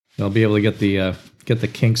I'll be able to get the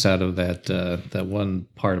kinks out of that one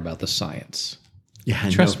part about the science. Yeah,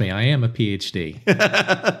 Trust me, I am a PhD.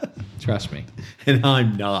 Trust me. And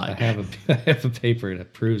I'm not. I have a paper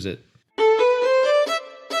that proves it.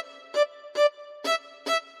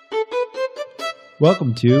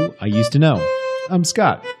 Welcome to I Used to Know. I'm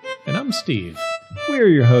Scott. And I'm Steve, We're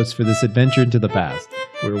your hosts for this adventure into the past.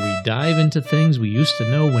 where we dive into things we used to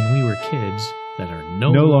know when we were kids that are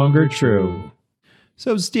no longer true.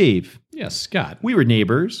 So, Steve, Yes, Scott. we were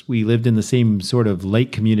neighbors. We lived in the same sort of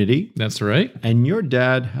lake community. That's right. And your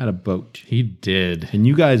dad had a boat. He did. And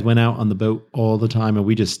you guys went out on the boat all the time, and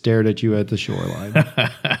we just stared at you at the shoreline.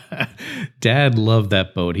 Dad loved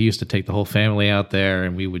that boat. He used to take the whole family out there,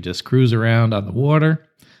 and we would just cruise around on the water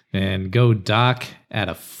and go dock at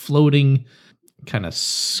a floating kind of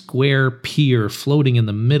square pier floating in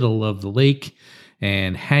the middle of the lake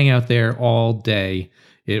and hang out there all day.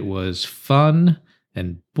 It was fun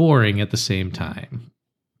and boring at the same time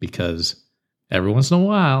because every once in a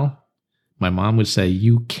while, my mom would say,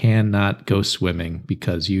 "You cannot go swimming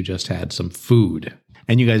because you just had some food."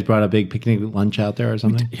 And you guys brought a big picnic lunch out there or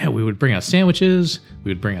something? Yeah, we would bring out sandwiches,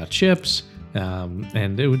 we would bring out chips,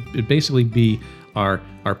 and it'd basically be our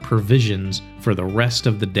provisions for the rest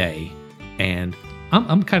of the day. And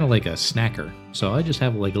I'm kind of like a snacker, so I just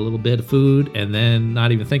have like a little bit of food and then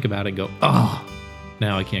not even think about it and go, oh,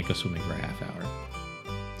 now I can't go swimming for a half hour.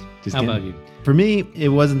 Just How kidding. about you? For me, it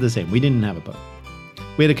wasn't the same. We didn't have a boat.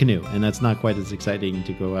 We had a canoe, and that's not quite as exciting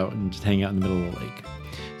to go out and just hang out in the middle of the lake.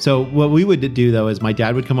 So what we would do, though, is my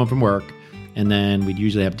dad would come home from work, and then we'd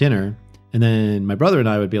usually have dinner. And then my brother and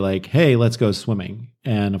I would be like, hey, let's go swimming.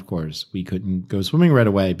 And of course, we couldn't go swimming right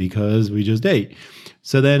away because we just ate.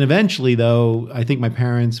 So then eventually, though, I think my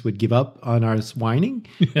parents would give up on our whining,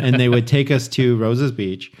 and they would take us to Rose's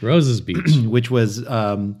Beach, Rose's Beach. which was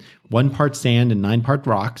 1 part sand and 9 part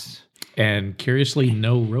rocks. And curiously,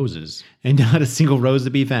 no roses. And not a single rose to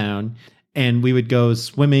be found. And we would go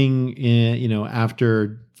swimming,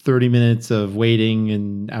 after 30 minutes of waiting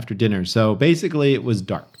and after dinner. So basically, it was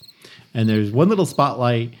dark. And there's one little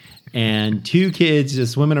spotlight and 2 kids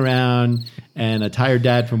just swimming around and a tired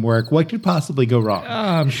dad from work. What could possibly go wrong?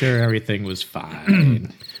 I'm sure everything was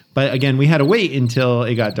fine. But again, we had to wait until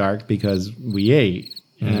it got dark because we ate.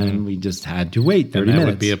 And we just had to wait 30 and that minutes.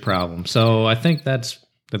 would be a problem. So I think that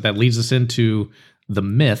leads us into the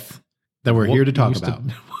myth that we're what here to we talk used about.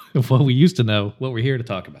 What we used to know, what we're here to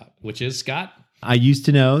talk about, which is, Scott? I used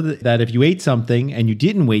to know that if you ate something and you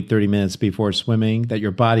didn't wait 30 minutes before swimming, that your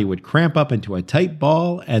body would cramp up into a tight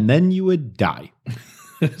ball and then you would die.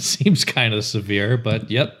 Seems kind of severe, but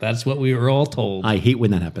yep, that's what we were all told. I hate when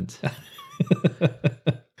that happens.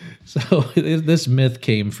 So this myth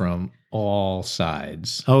came from all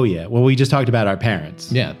sides. Oh, yeah. Well, we just talked about our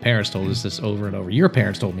parents. Yeah, parents told us this over and over. Your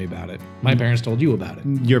parents told me about it. My parents told you about it.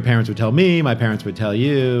 Your parents would tell me, my parents would tell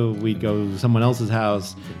you, we'd go to someone else's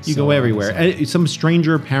house. You So go on everywhere. and And some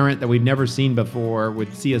stranger parent that we've never seen before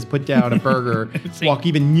would see us put down a burger, walk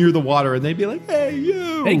even near the water, and they'd be like, hey,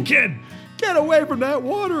 you. Hey, kid, Get away from that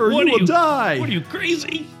water or what you are will die. What are you,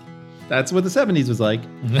 crazy? That's what the 70s was like.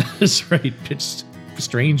 That's right. It's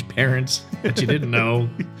strange parents that you didn't know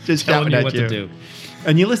Just telling shouting you at what you. to do.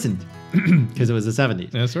 And you listened because it was the 70s.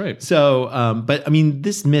 That's right. So, but I mean,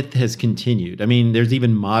 this myth has continued. I mean, there's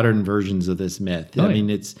even modern versions of this myth. Oh, I mean,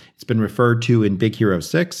 it's been referred to in Big Hero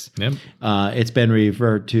 6. Yep. It's been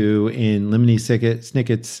referred to in Lemony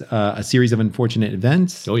Snicket's A Series of Unfortunate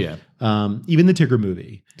Events. Oh, yeah. Even the Tigger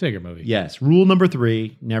movie. Tigger movie. Yes. Rule number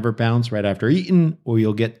 3, never bounce right after eating or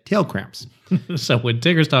you'll get tail cramps. So when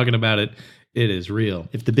Tigger's talking about it, it is real.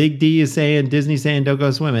 If the big D is saying, Disney's saying, don't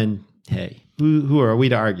go swimming, hey, who are we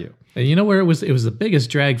to argue? And you know where it was the biggest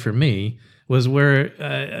drag for me was where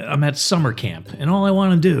I'm at summer camp, and all I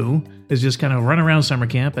want to do is just kind of run around summer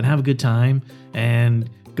camp and have a good time and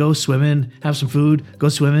go swimming, have some food, go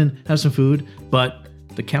swimming, have some food. But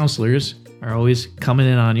the counselors are always coming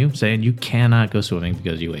in on you saying you cannot go swimming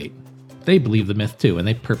because you ate. They believe the myth too, and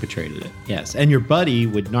they perpetrated it. Yes, and your buddy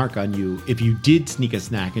would narc on you if you did sneak a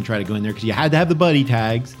snack and try to go in there because you had to have the buddy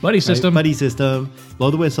tags. Buddy system. Buddy system.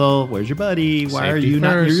 Blow the whistle. Where's your buddy? Why are Safety you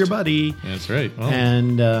not near first. your buddy? That's right. Well,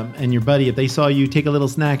 And your buddy, if they saw you take a little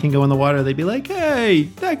snack and go in the water, they'd be like, hey,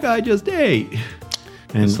 that guy just ate.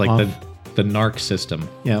 And it's like off- the narc system.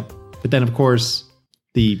 Yeah. But then, of course,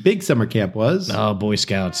 the big summer camp was... Oh, Boy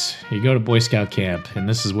Scouts. You go to Boy Scout camp, and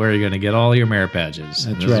this is where you're going to get all your merit badges.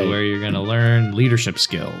 That's this right. is where you're going to learn leadership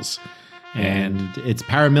skills. and it's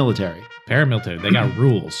paramilitary. Paramilitary. They got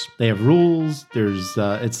rules. They have rules. There's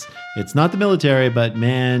it's not the military, but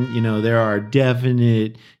man, there are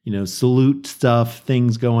definite, salute stuff,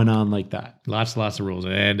 things going on like that. Lots of rules.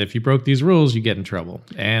 And if you broke these rules, you get in trouble.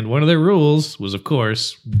 And one of their rules was, of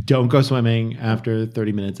course, don't go swimming after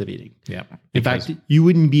 30 minutes of eating. Yeah. In fact, you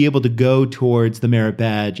wouldn't be able to go towards the merit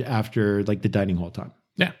badge after like the dining hall time.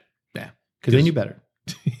 Yeah. Because they knew better.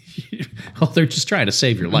 Well, they're just trying to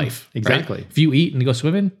save your life. Exactly. Right? If you eat and go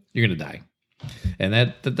swimming, you're going to die.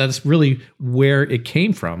 And that's really where it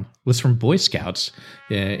came from, was from Boy Scouts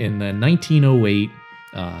in the 1908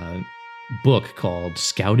 book called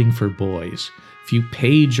Scouting for Boys. If you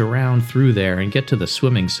page around through there and get to the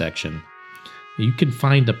swimming section, you can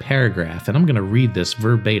find a paragraph, and I'm going to read this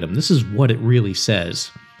verbatim. This is what it really says.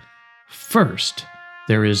 First,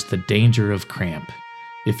 there is the danger of cramp.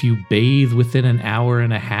 If you bathe within an hour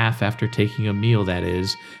and a half after taking a meal, that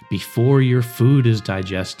is, before your food is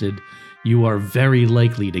digested, you are very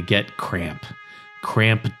likely to get cramp.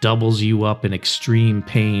 Cramp doubles you up in extreme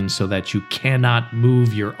pain so that you cannot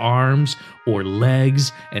move your arms or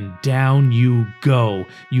legs, and down you go.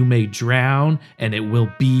 You may drown, and it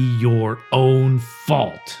will be your own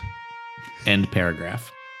fault. End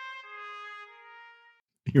paragraph.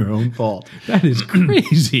 Your own fault. That is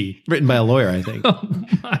crazy. Written by a lawyer, I think. Oh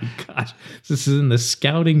my gosh. This is in the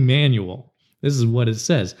scouting manual. This is what it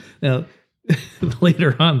says. Now,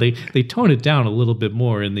 later on, they tone it down a little bit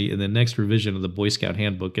more in the next revision of the Boy Scout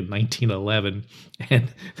Handbook in 1911.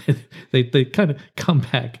 And they kind of come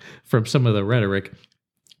back from some of the rhetoric.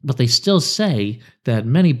 But they still say that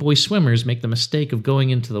many boy swimmers make the mistake of going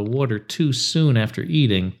into the water too soon after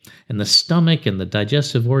eating, and the stomach and the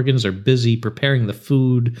digestive organs are busy preparing the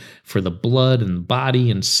food for the blood and body,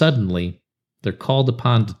 and suddenly they're called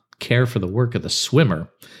upon to care for the work of the swimmer,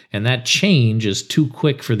 and that change is too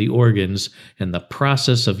quick for the organs, and the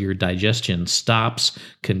process of your digestion stops,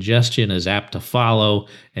 congestion is apt to follow,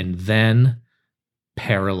 and then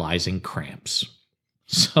paralyzing cramps.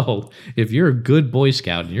 So if you're a good Boy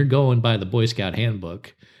Scout and you're going by the Boy Scout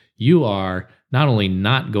Handbook, you are not only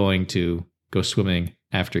not going to go swimming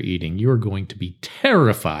after eating, you are going to be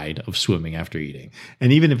terrified of swimming after eating.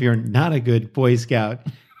 And even if you're not a good Boy Scout,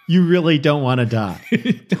 you really don't want to die.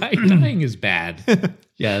 Dying is bad.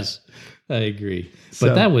 Yes, I agree.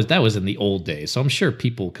 But that was in the old days. So I'm sure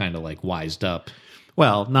people kind of like wised up.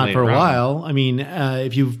 Well, not for a while. I mean,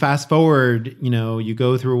 if you fast forward, you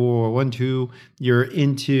go through World War I, II, you're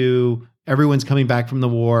into everyone's coming back from the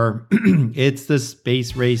war. It's the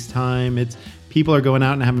space race time. It's people are going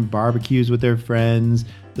out and having barbecues with their friends.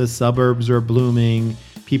 The suburbs are blooming.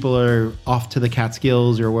 People are off to the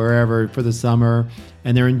Catskills or wherever for the summer,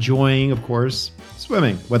 and they're enjoying, of course,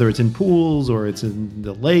 swimming, whether it's in pools or it's in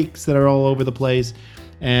the lakes that are all over the place.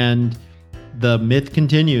 And the myth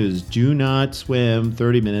continues, do not swim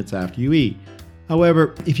 30 minutes after you eat.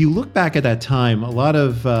 However, if you look back at that time, a lot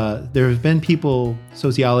of, there have been people,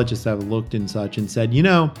 sociologists have looked and such and said,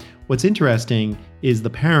 what's interesting is the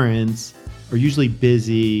parents are usually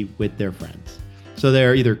busy with their friends. So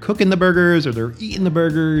they're either cooking the burgers or they're eating the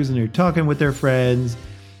burgers and they're talking with their friends.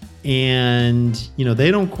 And,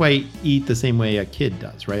 they don't quite eat the same way a kid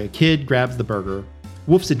does, right? A kid grabs the burger,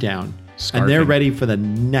 wolfs it down, and they're ready for the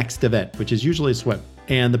next event, which is usually a swim.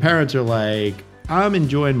 And the parents are like, I'm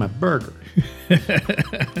enjoying my burger.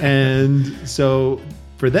 And so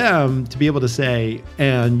for them to be able to say,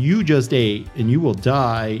 and you just ate and you will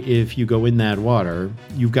die if you go in that water,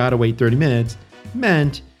 you've got to wait 30 minutes,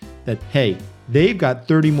 meant that, hey, they've got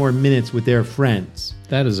 30 more minutes with their friends.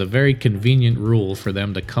 That is a very convenient rule for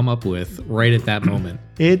them to come up with right at that moment.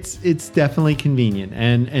 It's definitely convenient.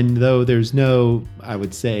 And though there's no, I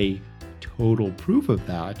would say, total proof of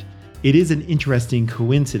that, it is an interesting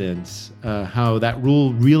coincidence how that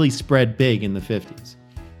rule really spread big in the 50s.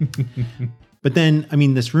 But then,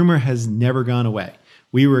 this rumor has never gone away.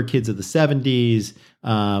 We were kids of the 70s.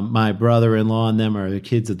 My brother-in-law and them are the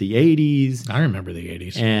kids of the 80s. I remember the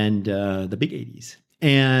 80s. And the big 80s.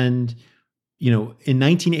 And, in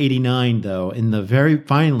 1989, though,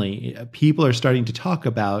 finally, people are starting to talk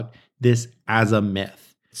about this as a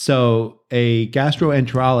myth. So a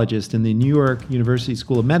gastroenterologist in the New York University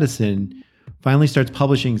School of Medicine finally starts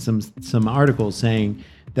publishing some articles saying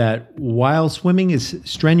that while swimming is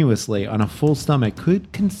strenuously on a full stomach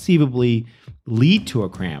could conceivably lead to a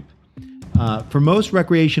cramp, for most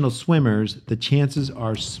recreational swimmers, the chances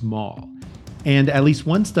are small. And at least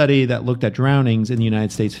one study that looked at drownings in the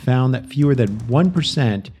United States found that fewer than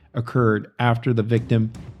 1% occurred after the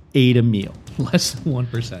victim ate a meal. Less than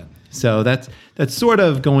 1%. So that's sort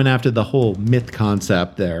of going after the whole myth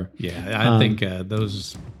concept there. Yeah, I think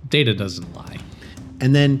those data doesn't lie.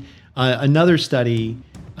 And then Another study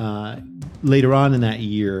later on in that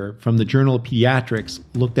year from the Journal of Pediatrics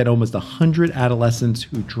looked at almost 100 adolescents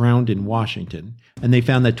who drowned in Washington. And they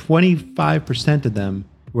found that 25% of them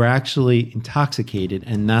were actually intoxicated,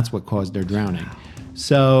 and that's what caused their drowning.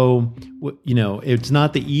 So, it's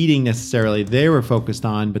not the eating necessarily they were focused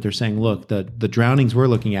on, but they're saying, look, the drownings we're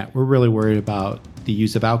looking at, we're really worried about the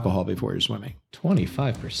use of alcohol before you're swimming.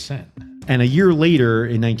 25%. And a year later,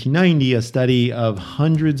 in 1990, a study of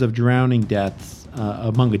hundreds of drowning deaths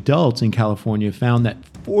among adults in California found that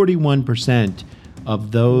 41%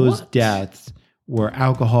 of those deaths were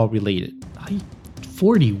alcohol related.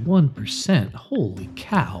 41%? Holy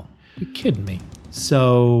cow. You're kidding me.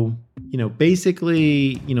 So,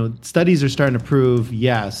 basically, studies are starting to prove,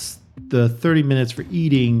 yes, the 30 minutes for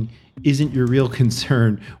eating isn't your real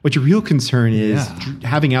concern. What your real concern is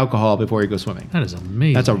having alcohol before you go swimming. That is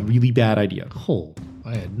amazing. That's a really bad idea. Oh,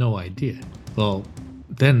 I had no idea. Well,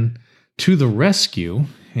 then to the rescue,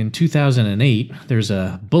 in 2008, there's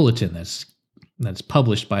a bulletin that's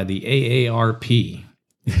published by the AARP.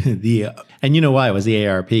 And you know why? It was the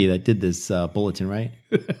AARP that did this bulletin, right?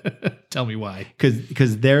 Tell me why.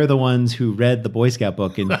 Because they're the ones who read the Boy Scout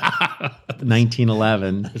book in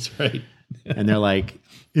 1911. That's right. And they're like,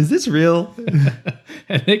 is this real?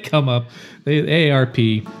 And they come up, the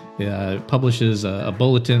AARP publishes a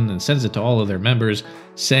bulletin and sends it to all of their members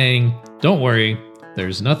saying, don't worry,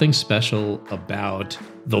 there's nothing special about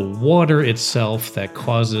the water itself that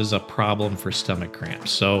causes a problem for stomach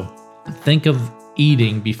cramps. So think of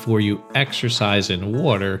eating before you exercise in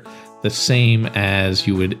water the same as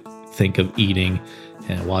you would think of eating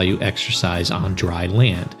while you exercise on dry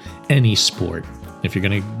land. Any sport. If you're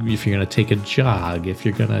gonna take a jog, if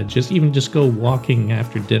you're gonna just go walking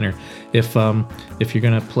after dinner, if you're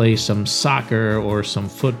gonna play some soccer or some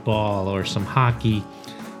football or some hockey,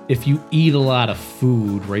 if you eat a lot of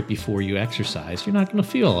food right before you exercise, you're not gonna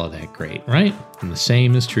feel all that great, right? And the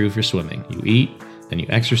same is true for swimming. You eat, then you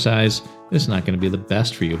exercise. It's not gonna be the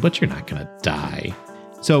best for you, but you're not gonna die.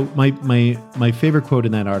 So my favorite quote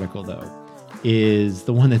in that article, though, is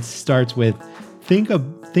the one that starts with, think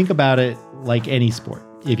about it like any sport.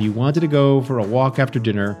 If you wanted to go for a walk after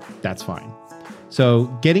dinner, that's fine. So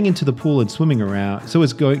getting into the pool and swimming around,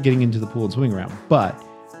 getting into the pool and swimming around. But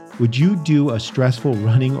would you do a stressful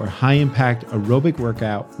running or high impact aerobic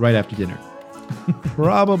workout right after dinner?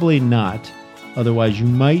 Probably not. Otherwise, you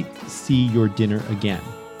might see your dinner again.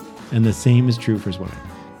 And the same is true for swimming.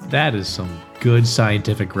 That is some good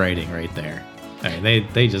scientific writing right there. I mean,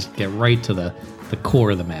 they just get right to the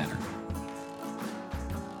core of the matter.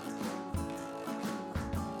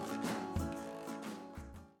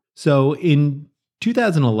 So in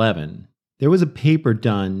 2011, there was a paper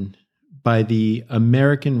done by the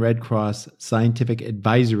American Red Cross Scientific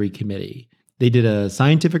Advisory Committee. They did a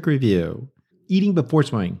scientific review, eating before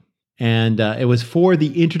swimming, and it was for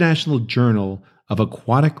the International Journal of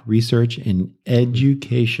Aquatic Research and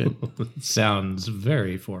Education. Sounds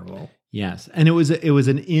very formal. Yes, and it was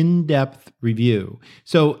an in-depth review.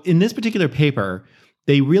 So in this particular paper,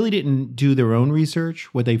 they really didn't do their own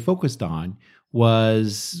research. What they focused on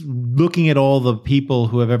was looking at all the people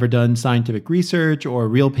who have ever done scientific research or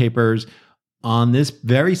real papers on this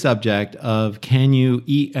very subject of, can you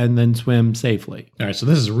eat and then swim safely? All right, so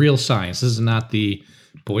this is real science. This is not the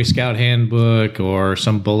Boy Scout handbook or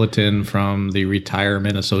some bulletin from the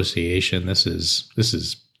Retirement Association. This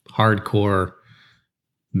is hardcore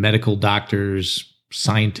medical doctors,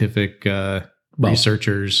 scientific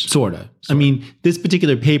researchers. Sort of. I mean, this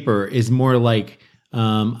particular paper is more like,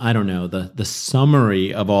 I don't know, the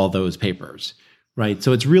summary of all those papers, right?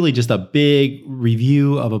 So it's really just a big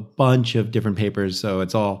review of a bunch of different papers. So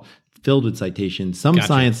it's all filled with citations, some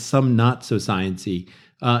science, some not so sciencey.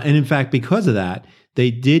 And in fact, because of that, they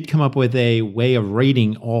did come up with a way of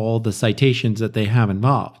rating all the citations that they have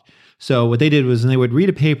involved. So what they did was, when they would read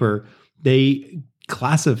a paper, they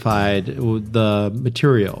classified the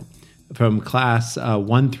material from class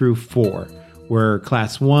 1 through 4, where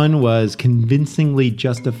class 1 was convincingly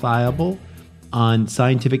justifiable on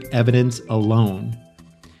scientific evidence alone.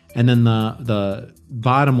 And then the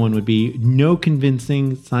bottom one would be no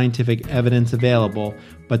convincing scientific evidence available,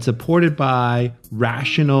 but supported by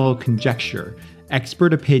rational conjecture,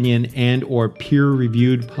 expert opinion, and or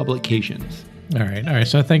peer-reviewed publications. All right.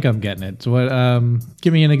 So I think I'm getting it. So what?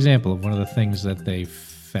 Give me an example of one of the things that they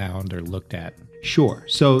found or looked at. Sure.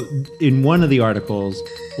 So in one of the articles,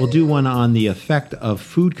 we'll do one on the effect of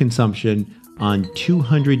food consumption on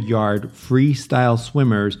 200-yard freestyle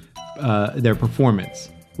swimmers, their performance,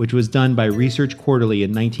 which was done by Research Quarterly in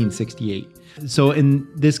 1968. So in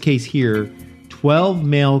this case here, 12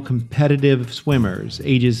 male competitive swimmers,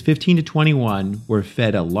 ages 15 to 21, were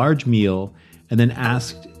fed a large meal and then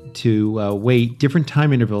asked to wait different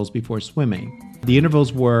time intervals before swimming. The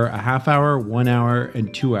intervals were a half hour, 1 hour,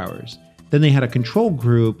 and 2 hours. Then they had a control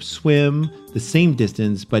group swim the same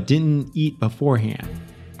distance but didn't eat beforehand.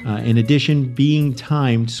 In addition, being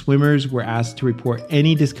timed, swimmers were asked to report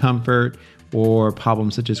any discomfort or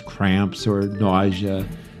problems such as cramps or nausea.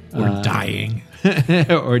 Or dying.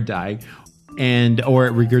 or dying.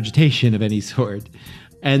 Or regurgitation of any sort.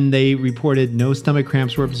 And they reported no stomach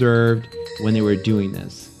cramps were observed when they were doing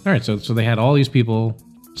this. All right, so they had all these people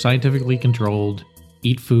scientifically controlled,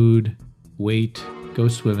 eat food, wait, go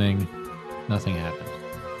swimming. Nothing happened.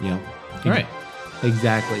 Yeah. All right.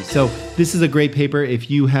 Exactly. So this is a great paper.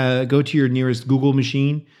 If you go to your nearest Google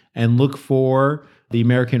machine and look for the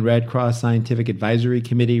American Red Cross Scientific Advisory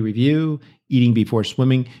Committee review, Eating Before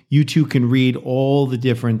Swimming, you too can read all the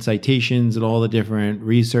different citations and all the different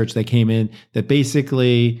research that came in that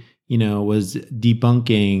basically, was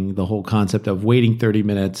debunking the whole concept of waiting 30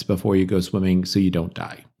 minutes before you go swimming so you don't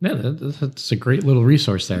die. Yeah, that's a great little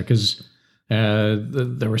resource there because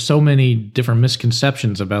there were so many different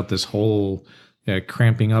misconceptions about this whole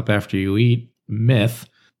cramping up after you eat myth.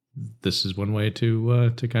 This is one way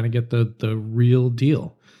to kind of get the real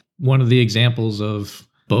deal. One of the examples of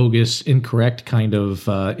bogus, incorrect kind of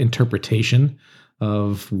interpretation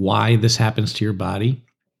of why this happens to your body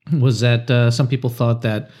was that some people thought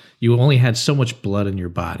that you only had so much blood in your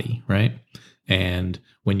body, right? And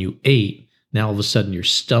when you ate, now all of a sudden your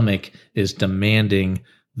stomach is demanding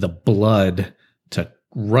the blood to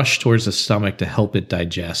rush towards the stomach to help it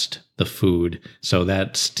digest the food. So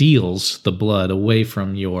that steals the blood away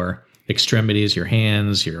from your extremities, your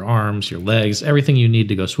hands, your arms, your legs, everything you need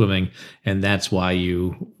to go swimming. And that's why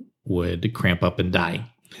you would cramp up and die.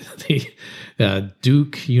 The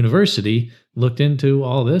Duke University looked into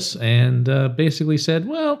all this and basically said,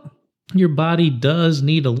 well, your body does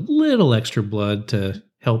need a little extra blood to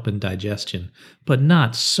help in digestion, but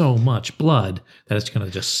not so much blood that it's going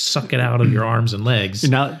to just suck it out of your arms and legs.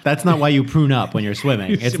 That's not why you prune up when you're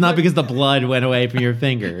swimming. It's not because the blood went away from your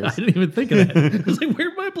fingers. I didn't even think of that. I was like,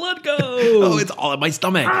 where'd my blood go? Oh, it's all in my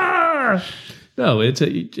stomach. No,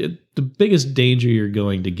 the biggest danger you're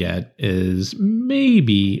going to get is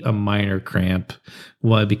maybe a minor cramp.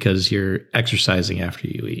 Why? Because you're exercising after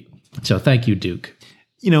you eat. So thank you, Duke.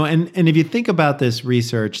 And if you think about this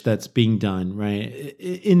research that's being done, right,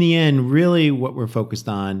 in the end, really what we're focused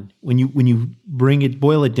on, when you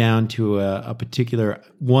boil it down to a particular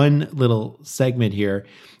one little segment here,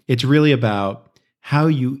 it's really about how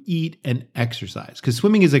you eat and exercise. Because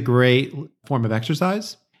swimming is a great form of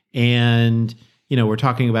exercise. And, we're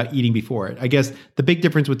talking about eating before it. I guess the big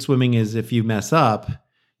difference with swimming is if you mess up,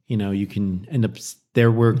 you can end up. They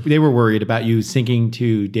were worried about you sinking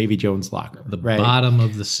to Davy Jones' locker, the right? bottom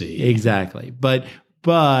of the sea. Exactly. But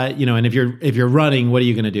and if you're running, what are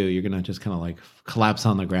you going to do? You're going to just kind of like collapse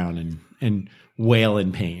on the ground and wail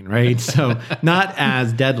in pain, right? So not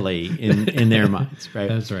as deadly in their minds, right?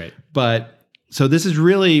 That's right. But so this is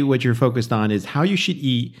really what you're focused on is how you should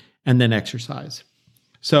eat and then exercise.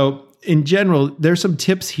 So in general, there's some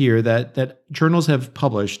tips here that journals have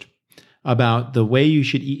published about the way you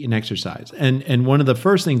should eat and exercise. And one of the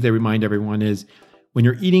first things they remind everyone is when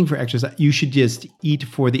you're eating for exercise, you should just eat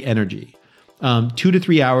for the energy. 2 to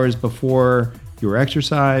 3 hours before your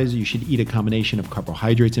exercise, you should eat a combination of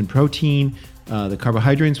carbohydrates and protein. The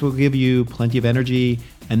carbohydrates will give you plenty of energy,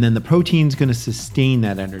 and then the protein's going to sustain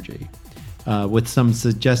that energy. With some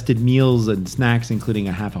suggested meals and snacks, including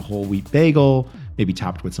half a whole wheat bagel, maybe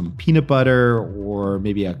topped with some peanut butter, or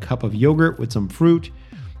maybe a cup of yogurt with some fruit.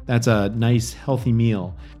 That's a nice, healthy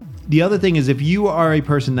meal. The other thing is if you are a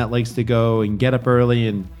person that likes to go and get up early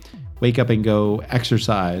and wake up and go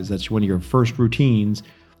exercise, that's one of your first routines,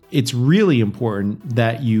 it's really important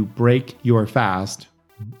that you break your fast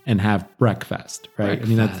and have breakfast, right? Breakfast. I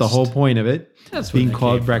mean, that's the whole point of it. That's what being that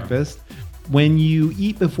called came breakfast. When you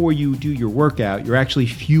eat before you do your workout, you're actually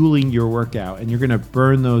fueling your workout and you're going to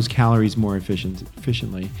burn those calories more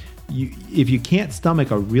efficiently. If you can't stomach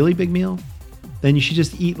a really big meal, then you should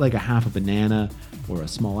just eat like a half a banana or a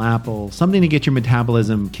small apple, something to get your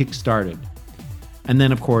metabolism kick-started. And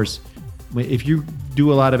then, of course, if you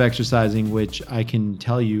do a lot of exercising, which I can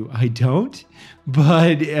tell you I don't,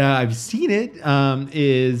 but I've seen it,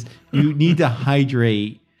 is you need to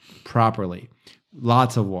hydrate properly.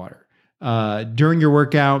 Lots of water. During your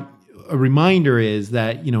workout, a reminder is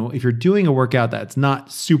that, if you're doing a workout that's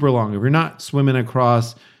not super long, if you're not swimming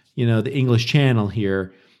across, the English Channel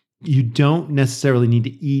here, you don't necessarily need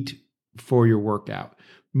to eat for your workout.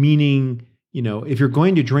 Meaning, if you're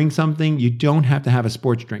going to drink something, you don't have to have a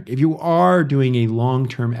sports drink. If you are doing a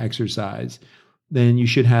long-term exercise, then you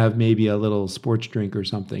should have maybe a little sports drink or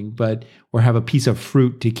something, or have a piece of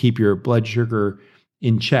fruit to keep your blood sugar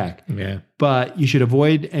in check. Yeah. But you should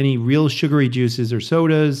avoid any real sugary juices or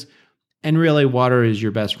sodas. And really, water is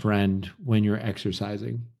your best friend when you're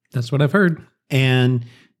exercising. That's what I've heard. And,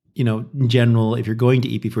 in general, if you're going to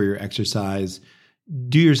eat before your exercise,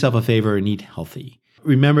 do yourself a favor and eat healthy.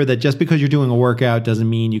 Remember that just because you're doing a workout doesn't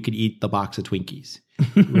mean you could eat the box of Twinkies,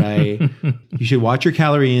 right? You should watch your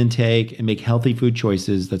calorie intake and make healthy food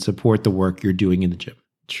choices that support the work you're doing in the gym.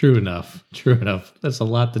 True enough. True enough. That's a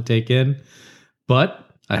lot to take in. But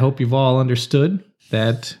I hope you've all understood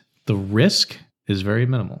that the risk is very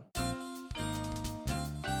minimal.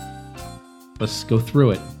 Let's go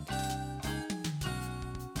through it.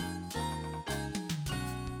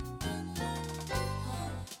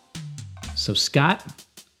 So, Scott,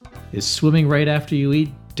 is swimming right after you eat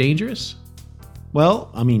dangerous?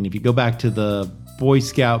 Well, I mean, if you go back to the Boy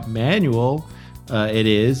Scout manual, it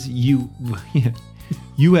is you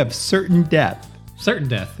have certain death. Certain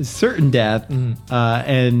death. Certain death.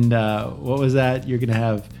 And what was that? You're going to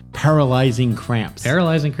have paralyzing cramps.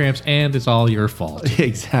 Paralyzing cramps, and it's all your fault.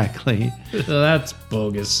 Exactly. That's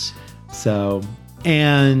bogus. So,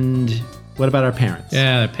 and what about our parents?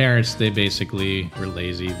 Yeah, the parents, they basically were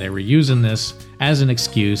lazy. They were using this as an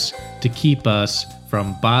excuse to keep us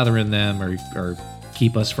from bothering them or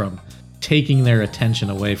keep us from taking their attention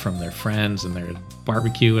away from their friends and their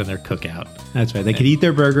barbecue and their cookout. That's right. They could eat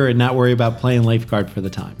their burger and not worry about playing lifeguard for the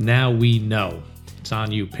time. Now we know. It's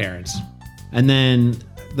on you, parents. And then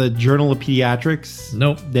the Journal of Pediatrics,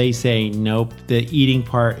 Nope. They say nope. The eating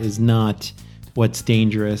part is not what's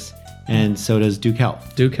dangerous, and so does Duke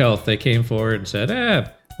Health. Duke Health, they came forward and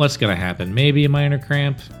said, what's going to happen? Maybe a minor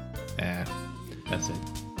cramp? That's it.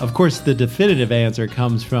 Of course, the definitive answer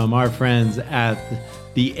comes from our friends at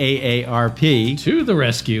the AARP. To the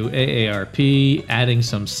rescue, AARP, adding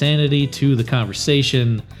some sanity to the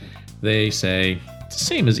conversation. They say it's the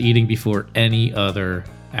same as eating before any other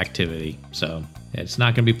activity. So it's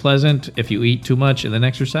not going to be pleasant if you eat too much and then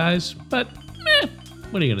exercise, but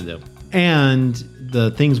what are you going to do? And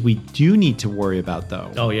the things we do need to worry about,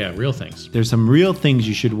 though. Oh, yeah, real things. There's some real things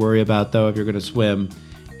you should worry about, though, if you're going to swim.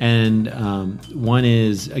 And one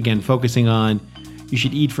is, again, focusing on you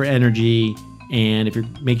should eat for energy. And if you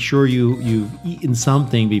make sure you've eaten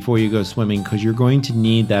something before you go swimming, because you're going to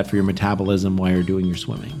need that for your metabolism while you're doing your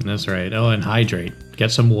swimming. That's right. Oh, and hydrate.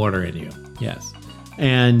 Get some water in you. Yes.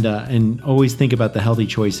 And always think about the healthy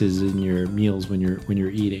choices in your meals when you're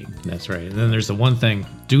eating. That's right. And then there's the one thing,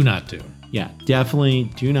 do not do. Yeah, definitely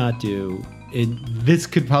do not do. This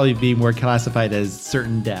could probably be more classified as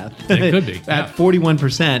certain death. It could be. At yeah.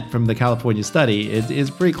 41% from the California study, it's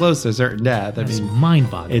pretty close to certain death. It's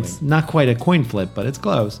mind-boggling. It's not quite a coin flip, but it's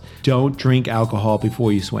close. Don't drink alcohol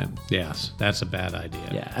before you swim. Yes, that's a bad idea.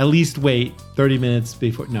 Yeah, at least wait 30 minutes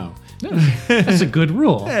before. No. That's a good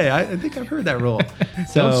rule. Hey, I think I've heard that rule.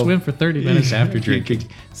 Don't swim for 30 minutes after drinking.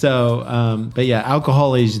 So, but yeah,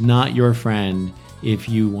 alcohol is not your friend if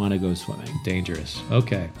you want to go swimming. Dangerous.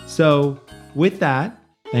 Okay. So with that,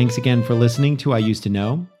 thanks again for listening to I Used to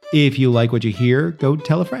Know. If you like what you hear, go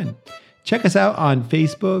tell a friend. Check us out on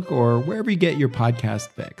Facebook or wherever you get your podcast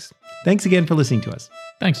fix. Thanks again for listening to us.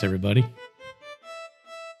 Thanks, everybody.